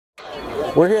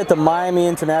We're here at the Miami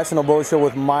International Boat Show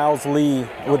with Miles Lee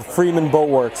with Freeman Boat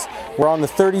Works. We're on the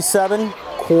 37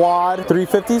 quad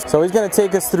 350s. So he's going to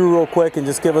take us through real quick and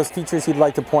just give us features he'd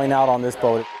like to point out on this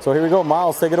boat. So here we go.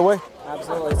 Miles, take it away.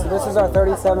 Absolutely. So this is our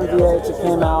 37 VH. It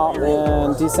came out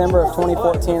in December of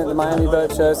 2014 at the Miami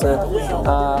Boat Show, so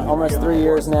almost 3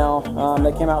 years now.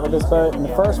 They came out with this boat, and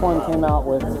the first one came out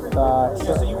with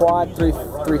quad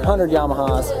 300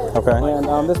 Yamahas. Okay.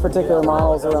 And this particular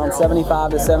model is around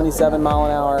 75 to 77 mile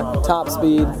an hour top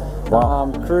speed.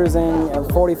 Wow. Cruising at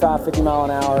 45, 50 mile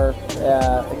an hour,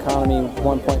 economy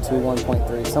 1.2,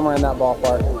 1.3, somewhere in that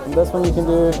ballpark. And this one you can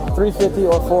do 350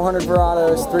 or 400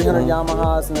 Verados, 300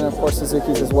 Yamahas, and then of course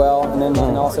Suzuki's as well. And then you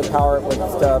can also power it with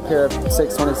a pair of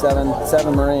 627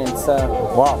 Catamarans. So,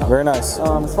 wow, very nice.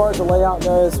 As far as the layout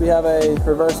goes, we have a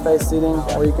reverse face seating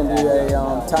where you can do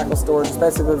a tackle storage. It's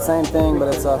basically the same thing,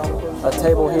 but it's a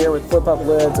table here with flip-up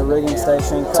lids, a rigging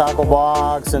station, tackle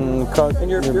box, and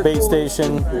your bait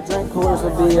station. Your drink coolers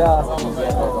would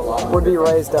be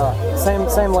raised up.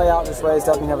 Same layout, just raised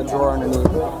up, and you have a drawer underneath.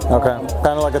 Okay,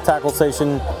 kind of like a tackle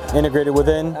station integrated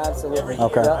within? Absolutely.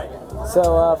 Okay. Yep.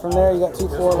 So from there, you got 2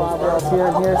 floor live wells here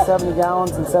and here, 70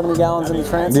 gallons and 70 gallons in the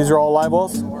transom. These are all live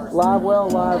wells? Live well,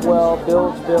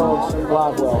 bilge,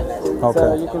 live well. Okay.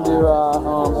 So you can do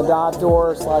a dive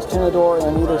door / tuna door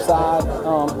on either side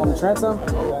on the transom,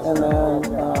 and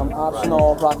then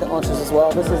optional rocket launchers as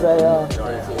well. This is a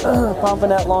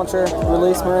pomponette launcher.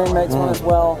 Release Marine makes one as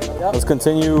well. Yep. Let's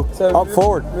continue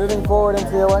forward. Moving forward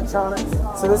into the electronics.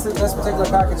 So this particular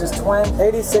package is twin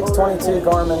 8622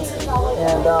 Garmin's,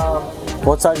 and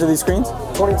what size are these screens?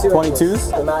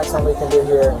 22s. The maximum we can do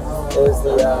here is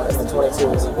the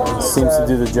 22s. Seems to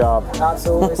do the job.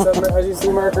 Absolutely. So as you see,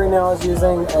 Mercury now is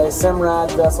using a Simrad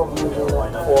vessel view unit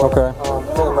for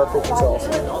the Mercury controls.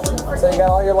 So you got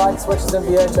all your light switches and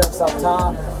VHFs up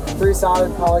top,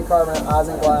 3-sided polycarbonate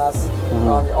isinglass,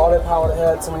 your auto-pilot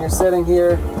head. So when you're sitting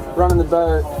here running the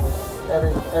boat,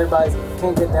 everybody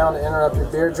can't get down to interrupt your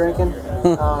beer drinking.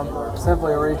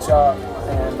 Simply reach up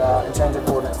and change your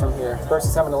coordinates from here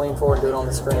versus having to lean forward and do it on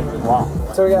the screen. Wow.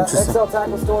 So we got XL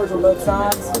tackle storage on both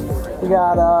sides. We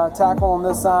got tackle on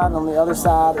this side, and on the other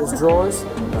side is drawers.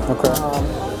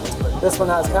 Okay. This one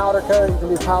has powder coat. You can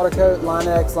do powder coat, Line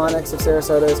X of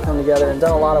Sarasota has come together and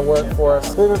done a lot of work for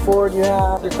us. Moving forward, you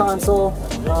have your console,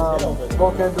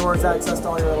 bulkhead doors, access to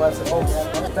all your lifts.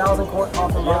 1,000-quart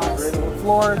coffin box,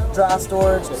 floor, dry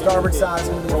storage, starboard side is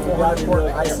going to be a 400-quart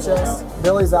ice chest.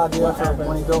 Billy's idea for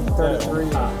when he built the 33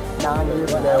 9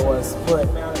 years ago was put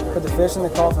the fish in the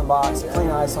coffin box,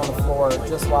 clean ice on the floor,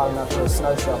 just wide enough for a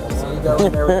snow shovel. So you go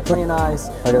in there with clean ice.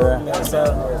 Look at that.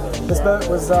 So this boat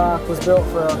was built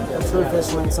for a true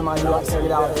fisherman, somebody who likes to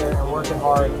get out there and working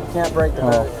hard. You can't break the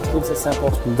boat. It keeps it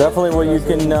simple. Definitely what you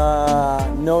can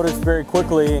notice very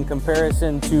quickly in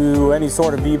comparison to any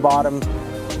sort of V-bottom,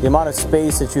 the amount of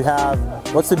space that you have.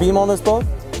 What's the beam on this boat?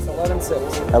 It's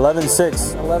 11.6.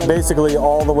 11.6. Basically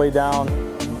all the way down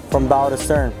from bow to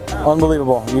stern.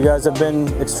 Unbelievable. You guys have been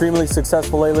extremely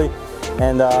successful lately,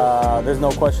 and there's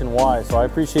no question why. So I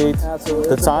appreciate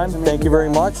the time. Thank you very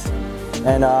much.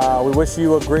 And we wish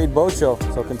you a great boat show.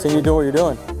 So continue doing what you're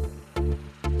doing.